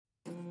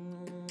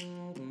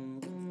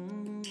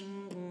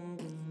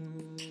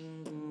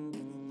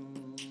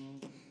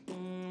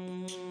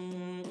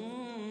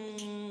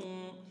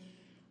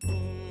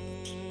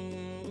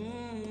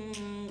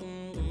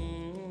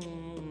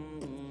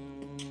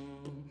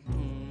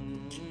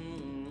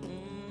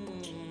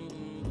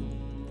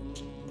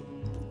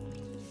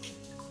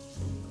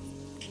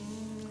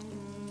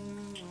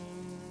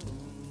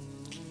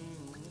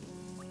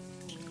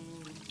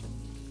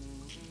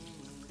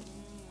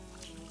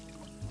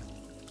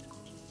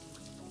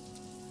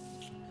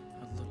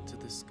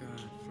sky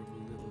for a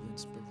little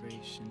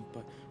inspiration,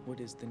 but what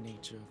is the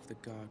nature of the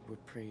God we're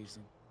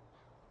praising?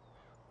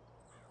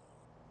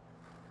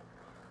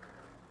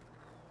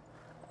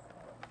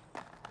 I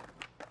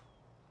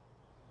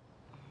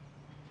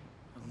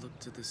look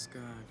to the sky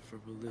for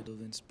a little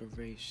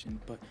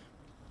inspiration, but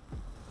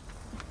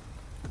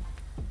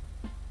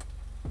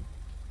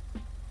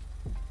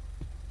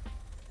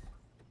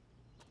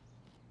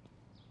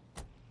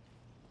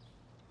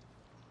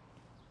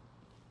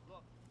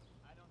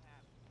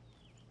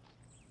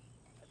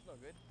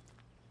good.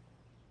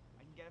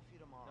 I can get it for you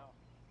tomorrow. No.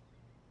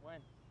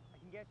 When? I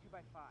can get it to you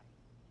by 5.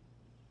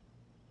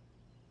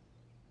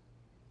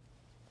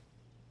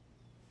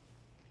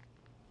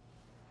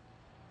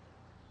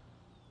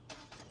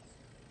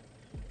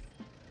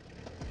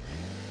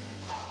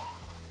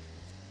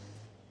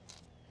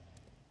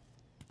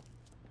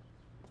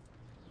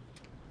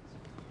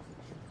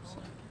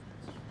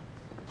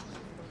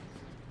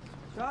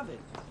 David,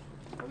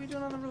 what were you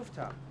doing on the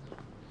rooftop?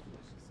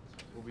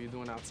 What were you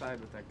doing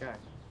outside with that guy?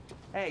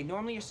 Hey,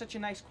 normally you're such a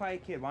nice,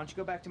 quiet kid. Why don't you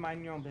go back to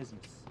minding your own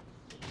business?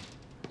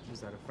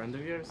 Was that a friend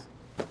of yours?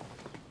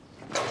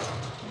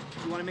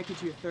 You want to make it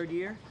to your 3rd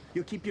year?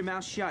 You'll keep your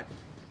mouth shut.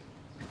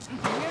 You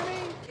hear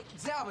me?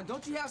 Zalvin,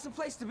 don't you have some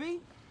place to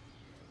be?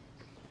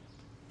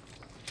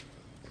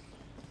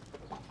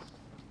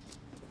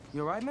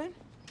 You all right, man?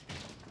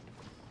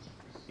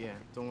 Yeah,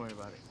 don't worry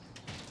about it.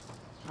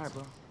 All right,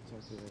 bro.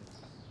 Talk to you later.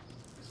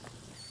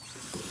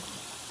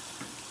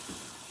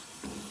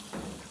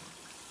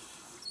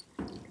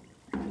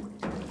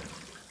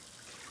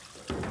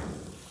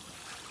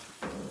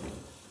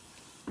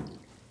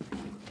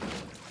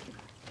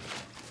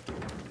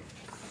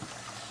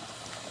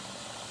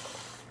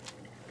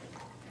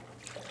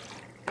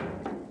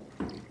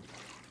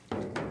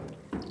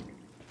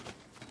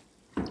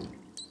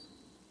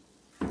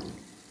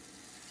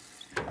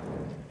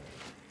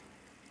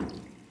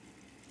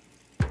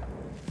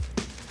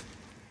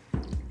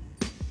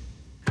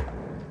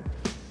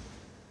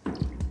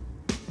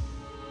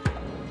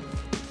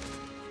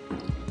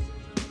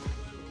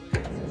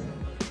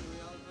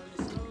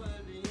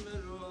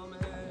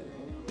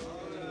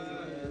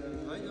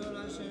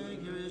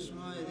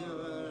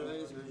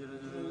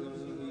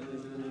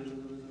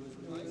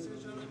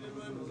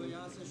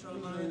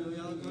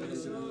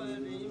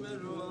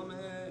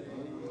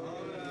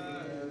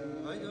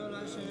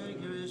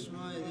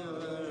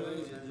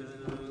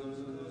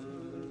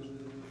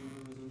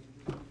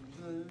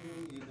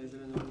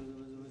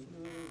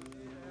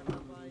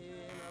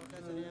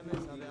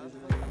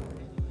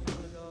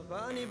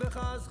 ואני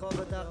בחזך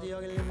בתחתי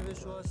הגלים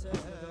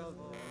ושועסך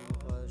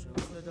מוכר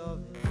שמוס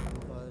לדוד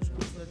מוכר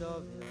שמוס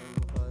לדוד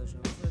מוכר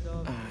שמוס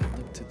לדוד I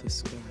look to the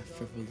sky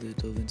for a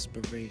little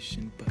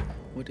inspiration, but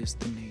what is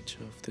the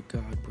nature of the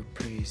God we're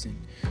praising?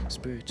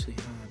 Spiritually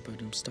high,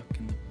 but I'm stuck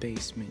in the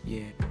basement.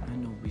 Yeah, I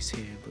know he's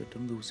here, but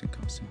I'm losing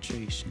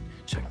concentration,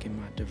 checking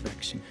my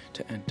direction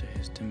to enter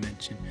his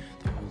dimension.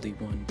 The Holy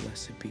One,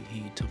 blessed be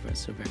he till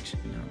resurrection.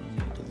 I don't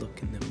need to look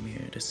in the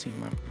mirror to see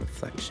my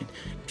reflection.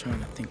 I'm trying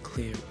to think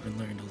clear and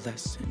learn a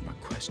lesson. My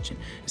question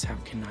is, how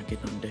can I get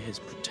under his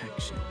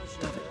protection?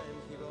 David,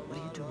 what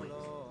are you doing?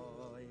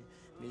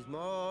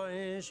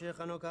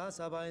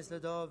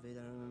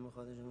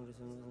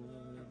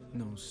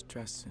 No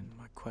stressing.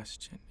 My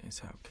question is,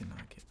 how can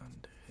I get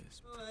under his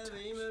protection?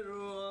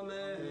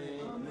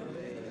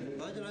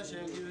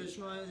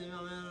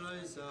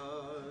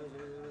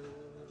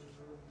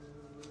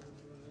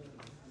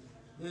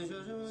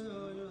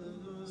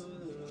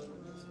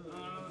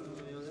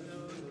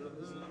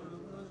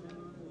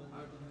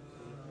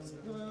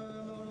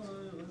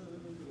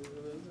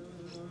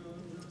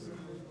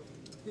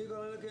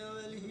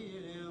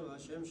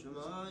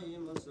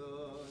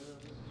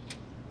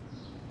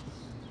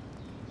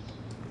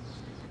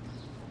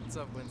 What's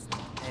up, Winston?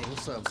 Hey,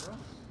 what's up, bro?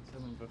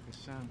 Chilling, Baruch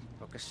Hashem.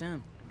 Baruch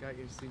Hashem. Got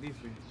your CD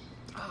for you.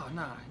 Oh,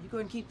 nah. You go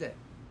ahead and keep that.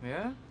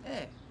 Yeah?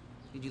 Yeah.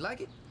 Did you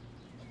like it?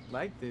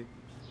 Liked it.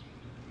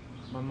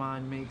 My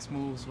mind makes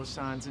moves, what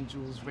shines and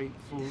jewels rape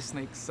fools,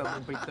 snakes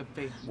celebrate the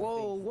fate.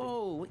 Whoa,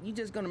 whoa. You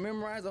just gonna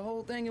memorize the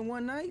whole thing in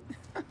one night?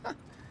 I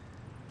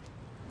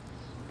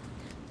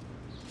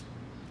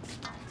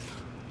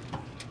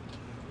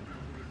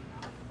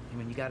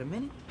mean, you got a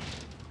minute?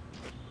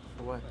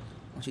 For what?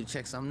 I want you to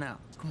check something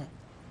out. Come on.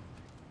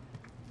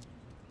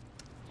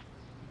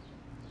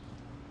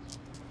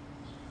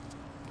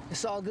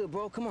 It's all good,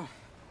 bro. Come on.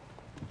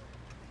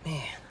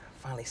 Man,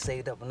 finally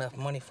saved up enough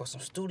money for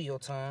some studio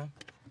time.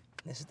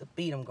 This is the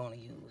beat I'm gonna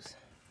use.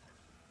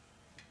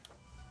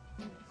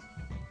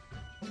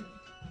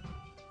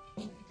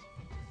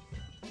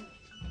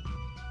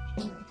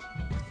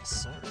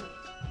 Yes, sir.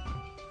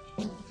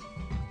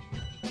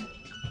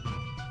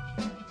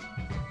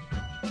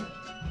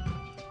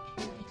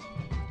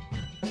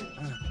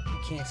 You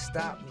can't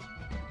stop me.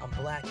 I'm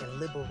black and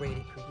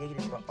liberated,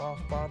 created by our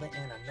Father,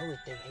 and I know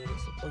that they hate it.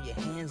 So throw your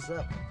hands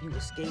up if you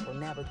escape or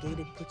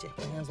navigated. Put your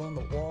hands on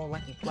the wall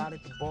like you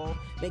plotted the ball.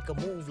 Make a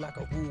move like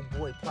a rude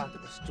boy plot to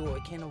destroy.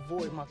 Can't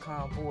avoid my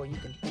convoy, you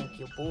can thank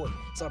your boy.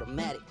 It's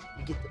automatic,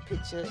 you get the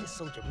picture, it's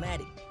so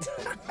dramatic.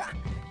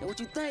 Yo, what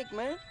you think,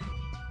 man?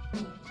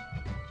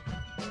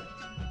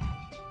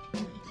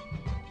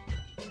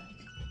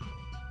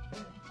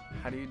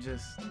 How do you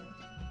just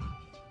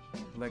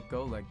let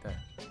go like that?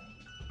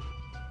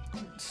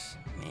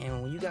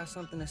 Man, when you got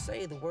something to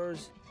say, the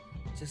words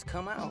just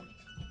come out.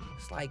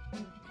 It's like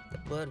the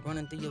blood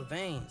running through your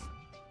veins.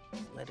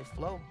 Let it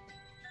flow.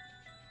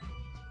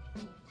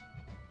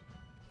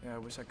 Yeah, I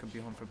wish I could be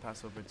home for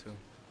Passover too.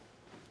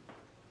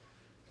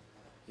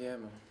 Yeah,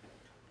 man.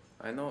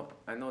 I know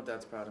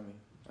Dad's proud of me.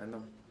 I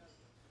know.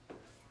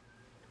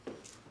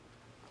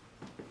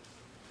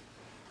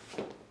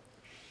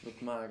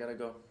 Look, Ma, I gotta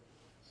go.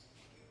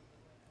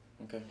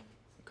 Okay.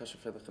 Kasher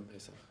Felach and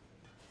Pesach.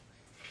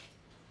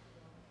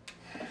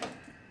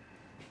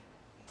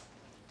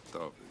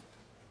 David,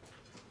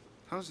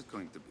 how's it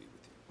going to be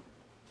with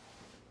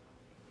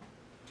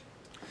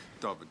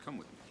you? David, come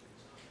with me, please.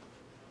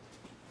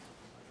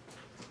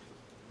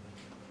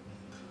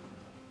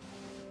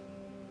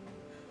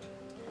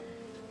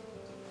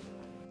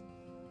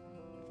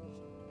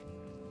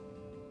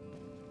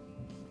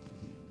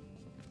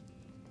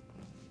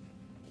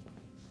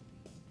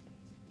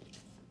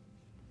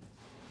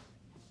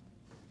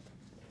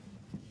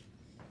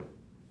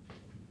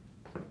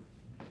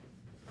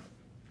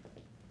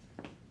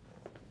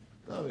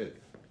 David,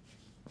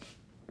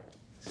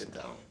 sit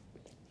down.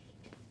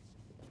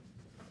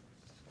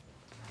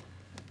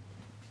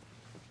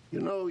 You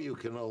know you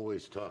can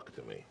always talk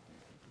to me.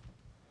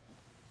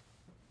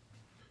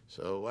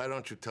 So why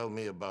don't you tell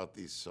me about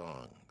these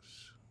songs?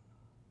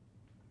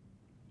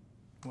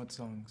 What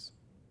songs?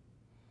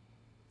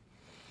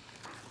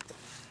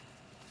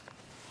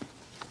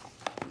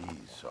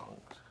 These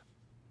songs,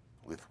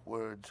 with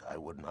words I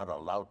would not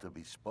allow to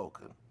be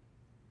spoken.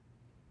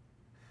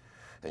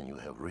 And you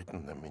have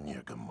written them in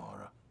your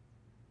Gemara.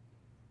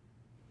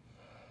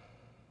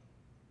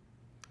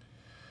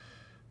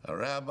 A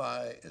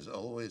rabbi is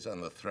always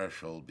on the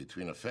threshold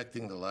between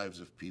affecting the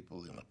lives of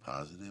people in a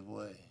positive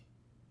way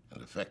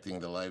and affecting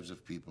the lives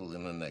of people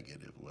in a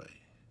negative way.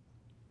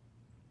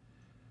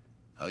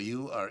 How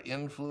you are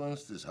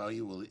influenced is how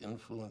you will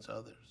influence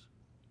others.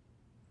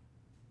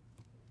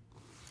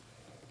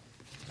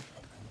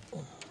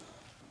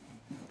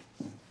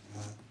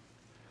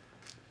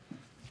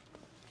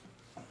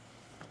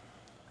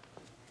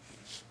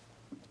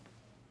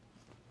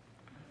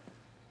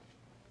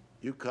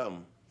 You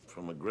come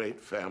from a great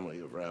family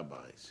of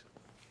rabbis.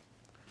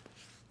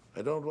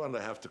 I don't want to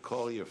have to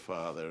call your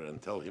father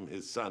and tell him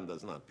his son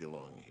does not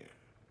belong here.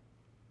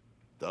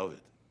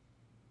 David,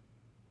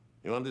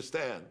 you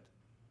understand?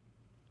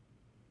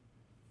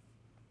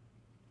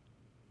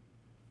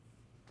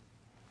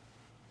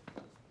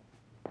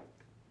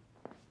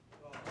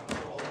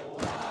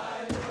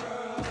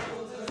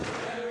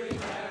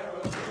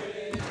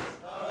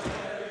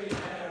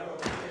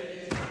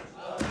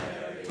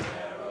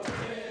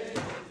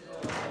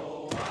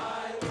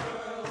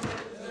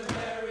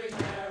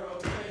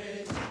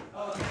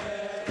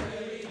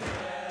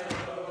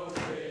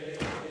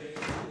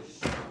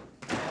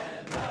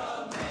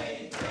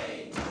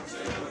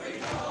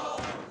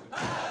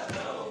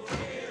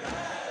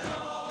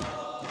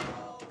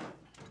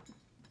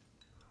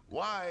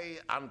 Why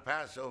on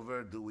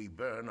Passover do we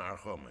burn our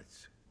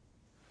chametz?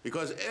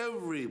 Because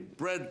every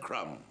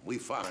breadcrumb we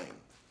find,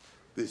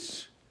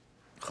 this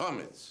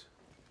chametz,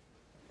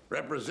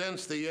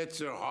 represents the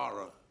Yetzer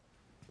Hara,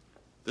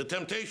 the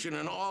temptation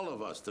in all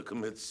of us to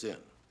commit sin.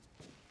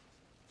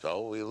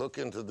 So we look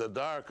into the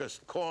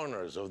darkest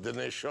corners of the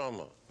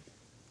neshama,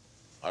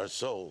 our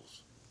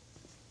souls.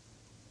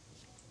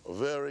 A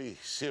very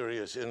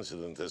serious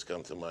incident has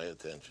come to my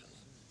attention.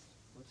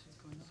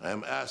 I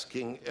am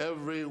asking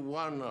every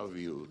one of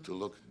you to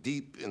look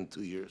deep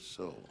into your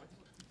soul.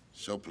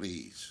 So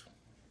please,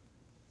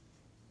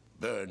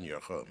 burn your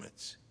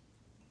chametz.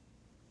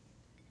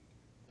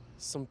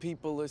 Some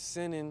people are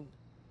sinning.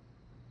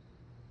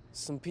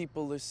 Some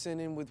people are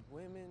sinning with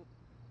women.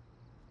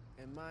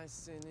 Am I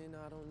sinning?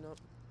 I don't know.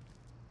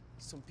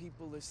 Some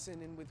people are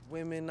sinning with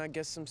women. I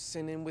guess I'm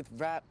sinning with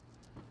rap.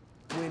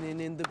 Winning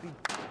in the beat.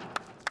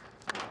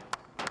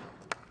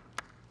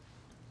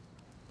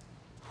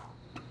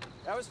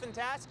 That was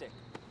fantastic.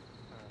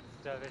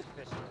 What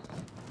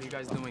are you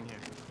guys doing here?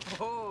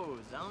 Oh,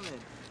 Zalman.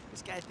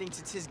 This guy thinks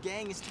it's his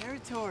gang, his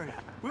territory.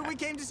 We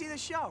came to see the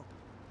show.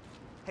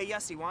 Hey,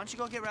 Yossi, why don't you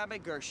go get Rabbi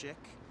Gershik,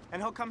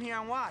 and he'll come here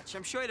and watch.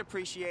 I'm sure he'd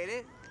appreciate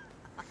it.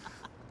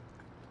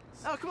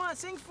 Oh, come on,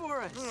 sing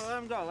for us. No, let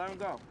him go, let him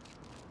go.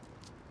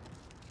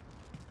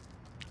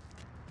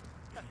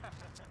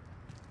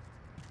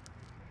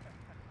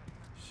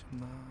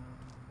 Shema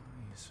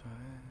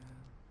Yisrael,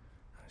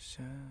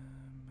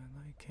 Hashem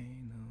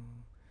Elokeinu,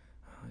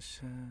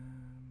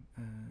 Hashem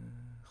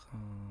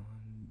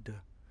Echad.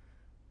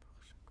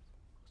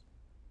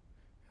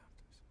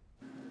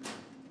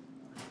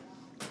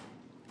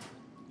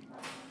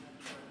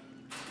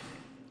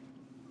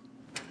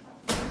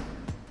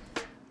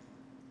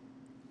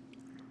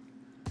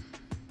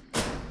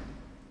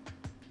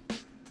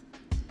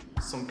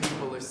 Some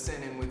people are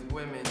sinning with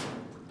women.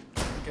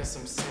 Guess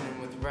I'm sinning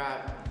with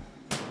rap.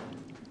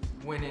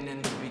 Winning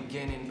in the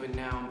beginning, but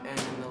now I'm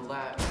ending the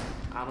lap.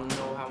 I don't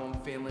know how I'm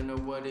feeling or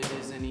what it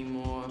is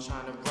anymore. I'm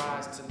trying to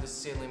rise to the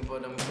ceiling,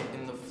 but I'm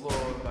hitting the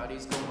floor.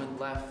 Body's going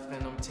left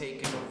and I'm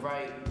taking a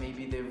right.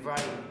 Maybe they're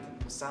right,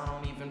 'cause I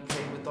don't even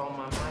pray with all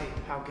my might.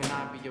 How can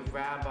I be a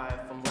rabbi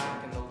if I'm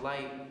lacking the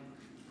light?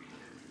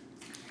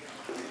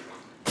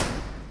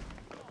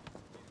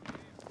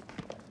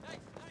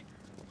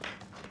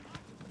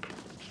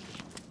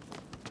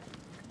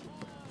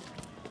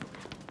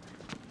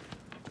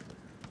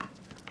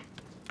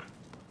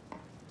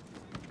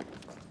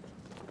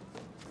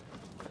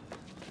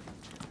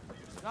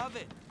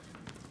 David,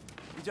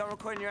 you done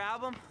recording your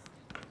album?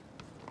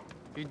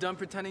 You done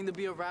pretending to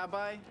be a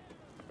rabbi?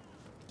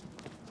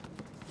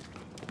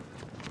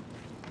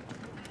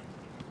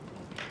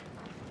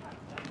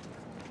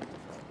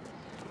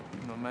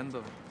 No,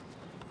 Mendel.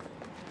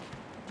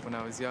 When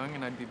I was young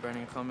and I'd be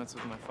burning chametz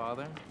with my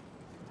father,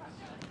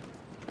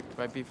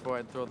 right before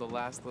I'd throw the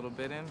last little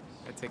bit in,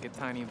 I'd take a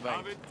tiny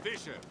bite. David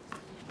Fisher,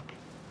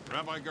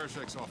 Rabbi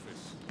Gershek's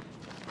office.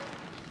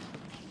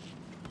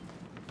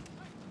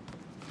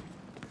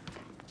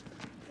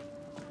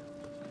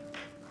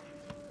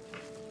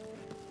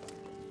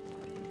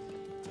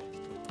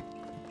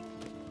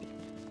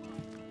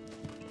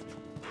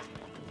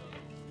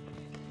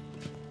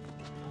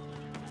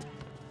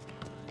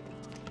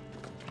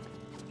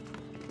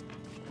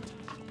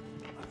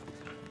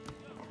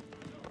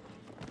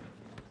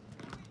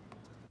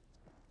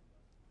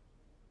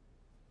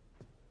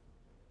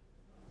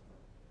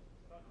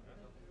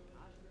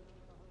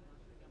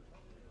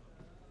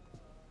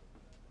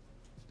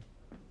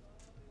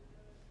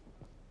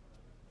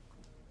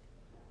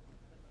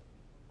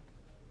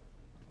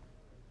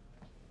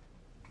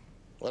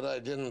 What I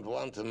didn't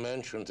want to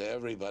mention to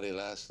everybody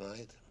last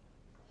night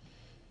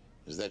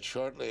is that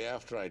shortly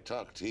after I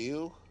talked to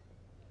you,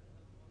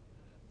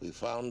 we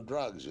found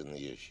drugs in the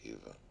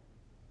yeshiva.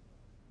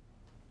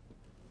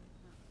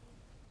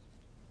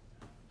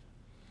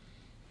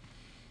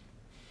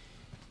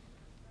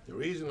 The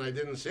reason I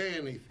didn't say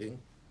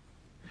anything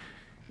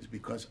is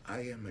because I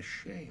am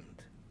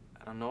ashamed.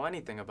 I don't know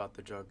anything about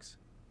the drugs.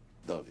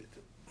 David.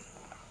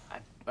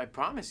 I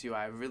promise you,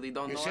 I really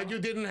don't know. You said you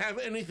didn't have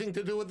anything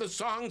to do with the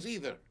songs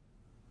either.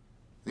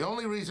 The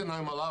only reason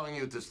I'm allowing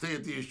you to stay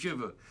at the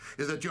yeshiva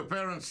is that your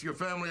parents, your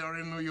family are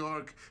in New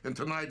York, and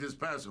tonight is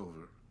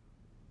Passover.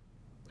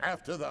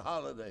 After the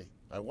holiday,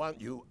 I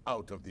want you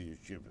out of the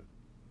yeshiva.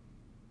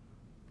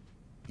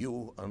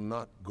 You are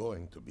not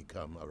going to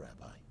become a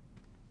rabbi.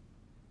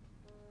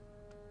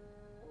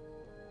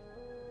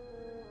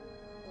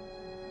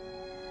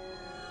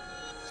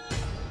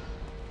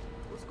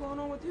 What's going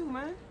on with you,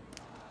 man?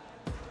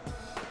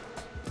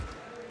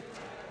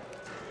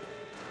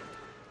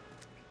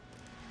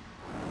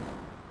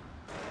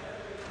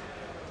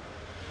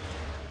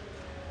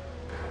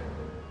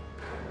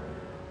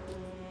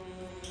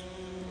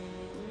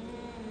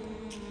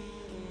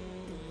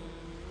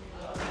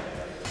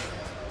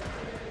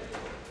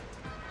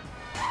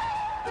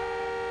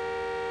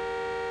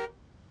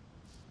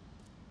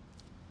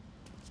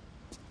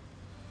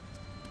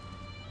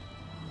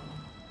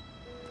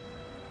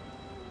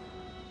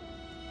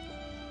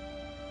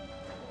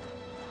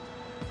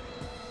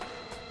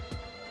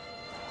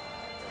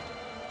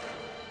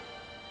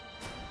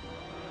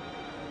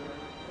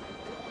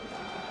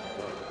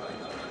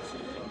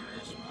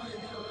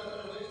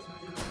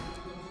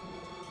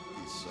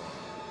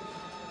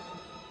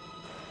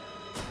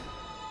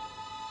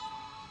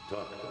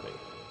 Talk to me.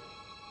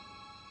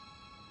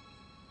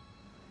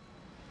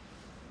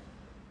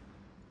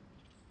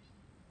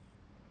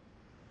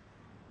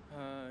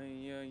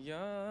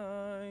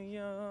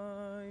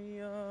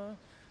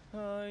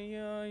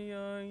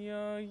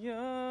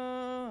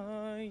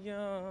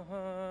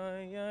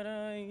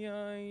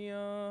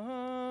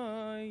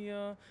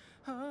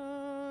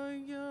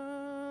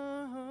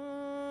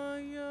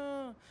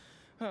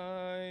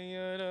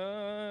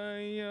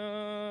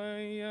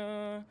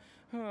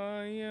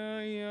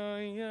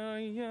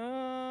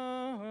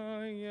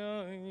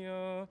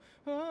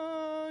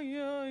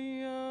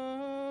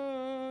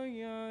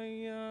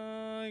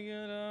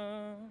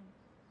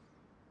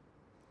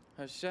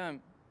 Hashem,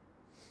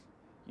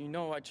 you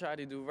know I try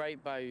to do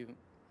right by you,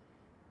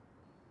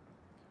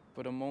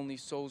 but I'm only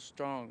so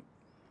strong.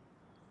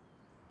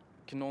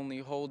 Can only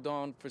hold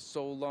on for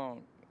so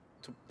long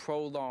to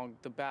prolong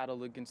the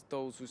battle against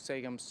those who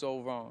say I'm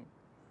so wrong.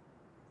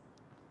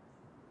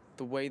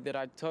 The way that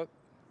I took,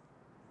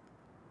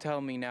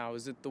 tell me now,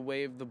 is it the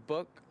way of the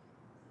book?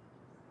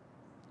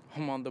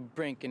 I'm on the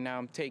brink and now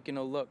I'm taking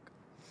a look.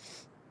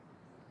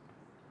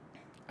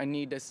 I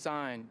need a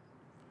sign.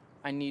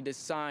 I need a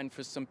sign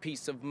for some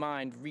peace of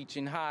mind,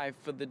 reaching high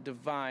for the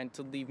divine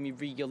to leave me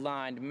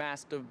realigned.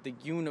 Master of the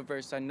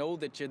universe, I know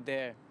that you're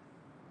there.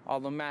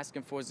 All I'm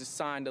asking for is a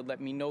sign to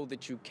let me know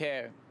that you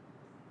care.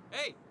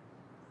 Hey,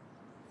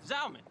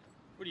 Zalman,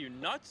 what are you,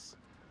 nuts?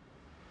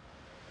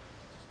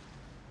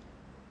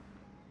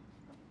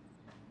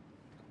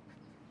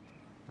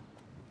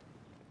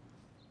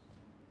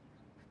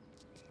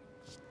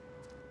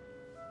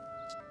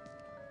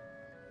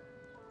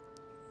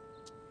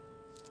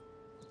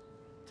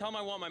 Tell him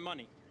I want my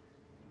money.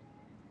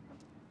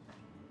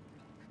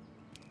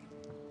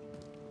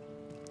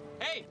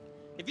 Hey,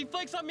 if he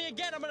flakes on me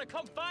again, I'm gonna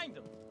come find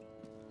him.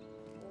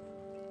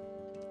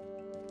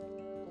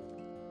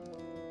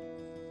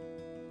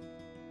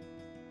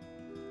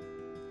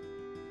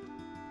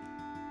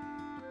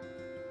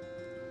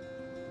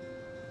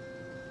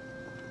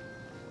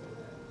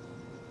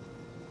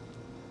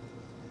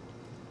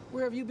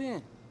 Where have you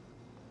been?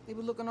 They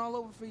were looking all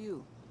over for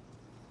you.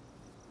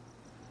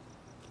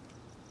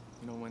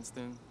 You know,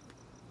 Winston,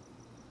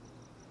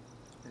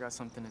 I got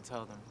something to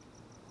tell them.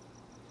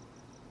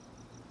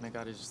 And I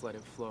gotta just let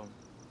it flow.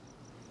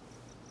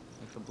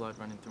 Like the blood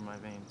running through my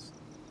veins.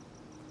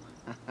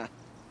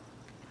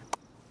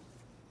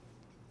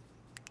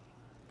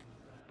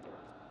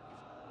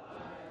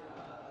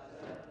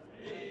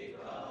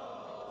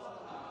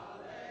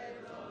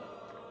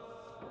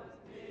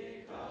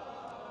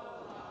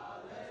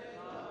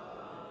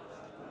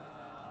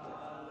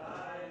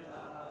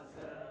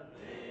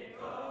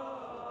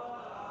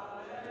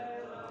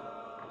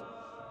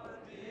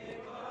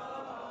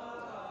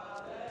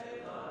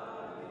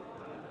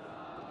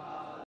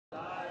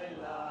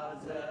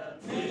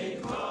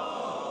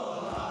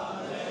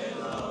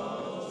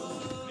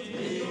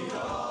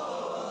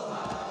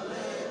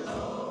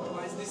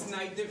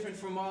 Different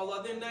from all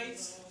other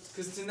nights,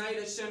 because tonight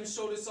Hashem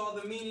showed us all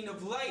the meaning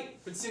of light.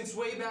 But since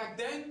way back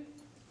then,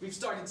 we've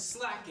started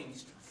slacking.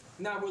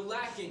 Now we're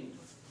lacking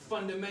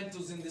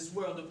fundamentals in this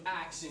world of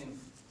action.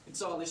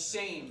 It's all a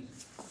shame.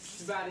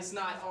 Too bad it's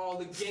not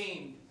all a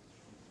game.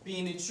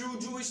 Being a true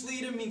Jewish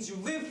leader means you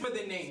live for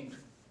the name.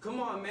 Come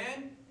on,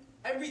 man.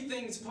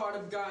 Everything's part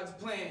of God's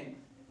plan.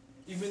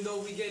 Even though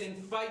we get in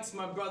fights,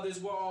 my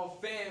brothers were all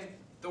fam.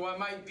 Though I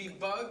might be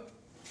bugged,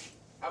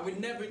 I would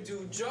never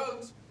do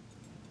drugs.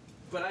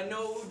 But I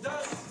know who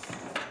does.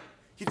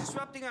 You're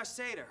disrupting our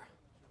Seder.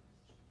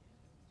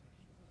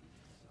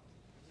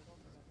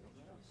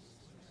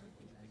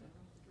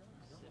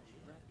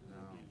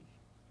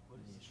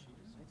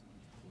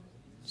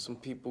 Some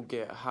people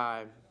get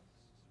high.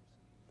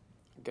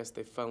 I guess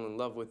they fell in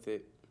love with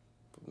it.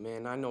 But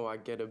man, I know I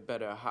get a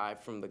better high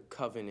from the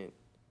covenant.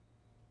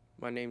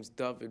 My name's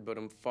David, but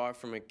I'm far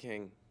from a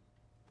king.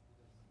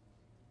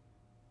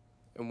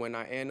 And when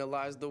I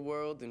analyze the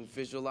world and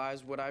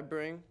visualize what I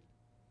bring,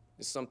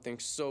 it's something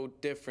so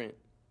different.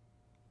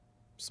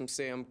 Some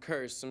say I'm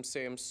cursed, some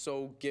say I'm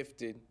so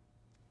gifted.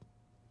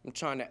 I'm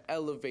trying to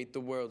elevate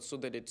the world so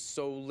that it's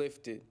so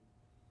lifted.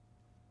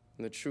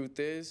 And the truth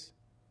is,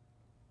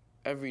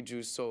 every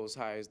Jew's soul as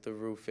high as the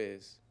roof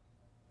is.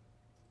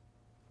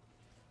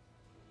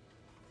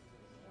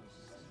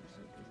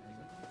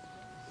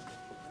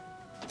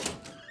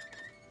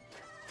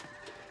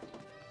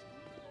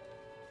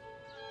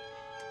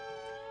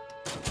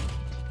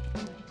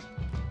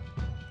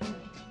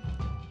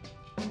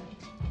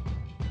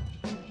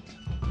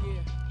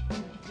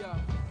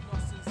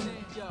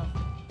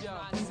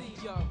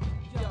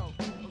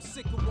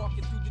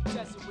 Walking through the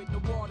desert with no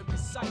water in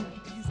sight.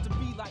 It used to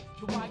be like,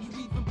 yo, why you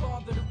even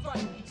bother to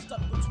write?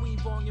 Stuck between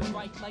wrong and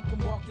right, like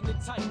I'm walking the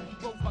tight.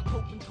 Wrote by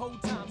coping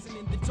cold times, and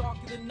in the dark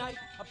of the night,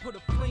 I put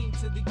a flame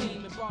to the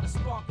game and brought a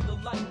spark of the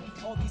light.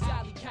 All these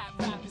alley cat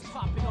rappers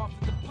popping off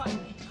at the pipe.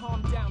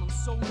 Calm down, I'm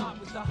so not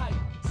with the hype.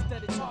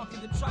 Instead of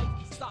talking the tripe,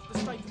 stop the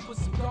strife and put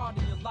some guard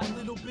in your life.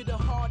 Little bit of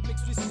hard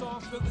mixed with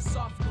song,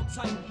 philosophical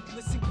type.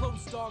 Listen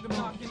close, dog, I'm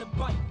not gonna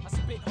bite. I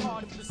spit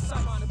hard and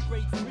precise, trying to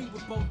break free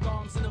with both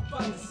arms in a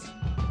vice.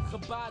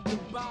 Chabad the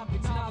Bob,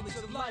 it's knowledge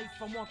of life.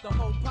 I want the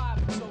whole pie,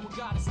 but so I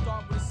gotta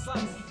start with a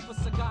slice.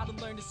 Plus I gotta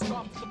learn to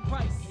scoff at the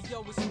price. And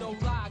yo, it's no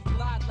lie,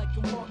 glide like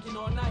I'm walking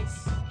on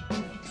ice.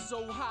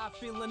 So high,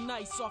 feeling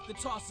nice off the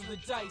toss of the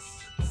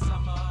dice.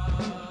 Summer,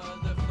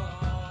 the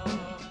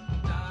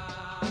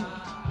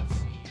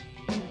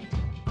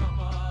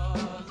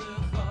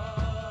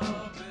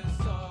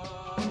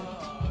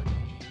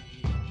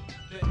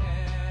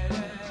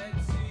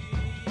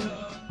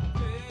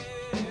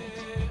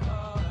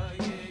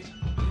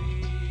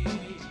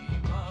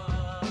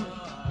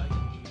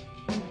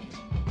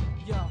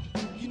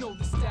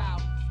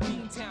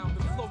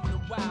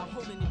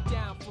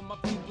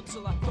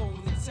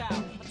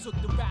took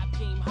the rap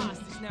game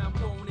hostage, now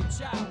I'm going to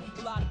chow.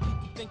 A lot of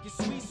people think it's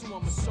sweet, so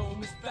I'ma show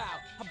 'em his foul.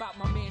 How about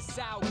my man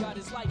Sal, got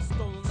his life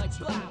stolen like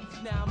plow.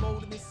 Now I'm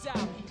holding this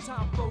out,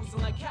 time frozen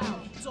like how.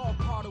 It's all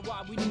part of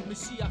why we need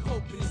Mashiach,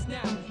 hope it is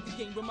now. The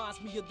game reminds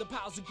me of the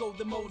pals who go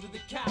the mode of the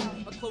cow.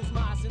 I close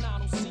my eyes and I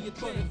don't see a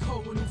thing.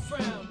 Cohen who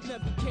frown,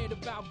 never cared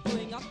about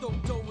bling, I throw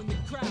dough in the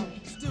crowd.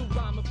 Still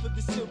rhyming for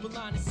the silver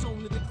line and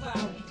sewn to the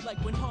cloud.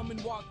 Like when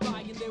Hummin walked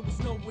by and there was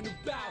no one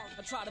about.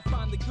 I try to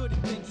find the good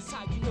in things, it's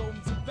how you know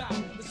it's about.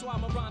 That's why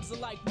my rhymes are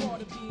like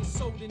water being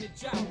sold in a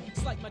drought.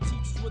 It's like my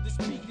teachers were the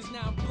speakers,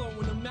 now I'm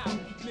blowing them out.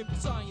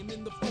 Mitzrayim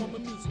in the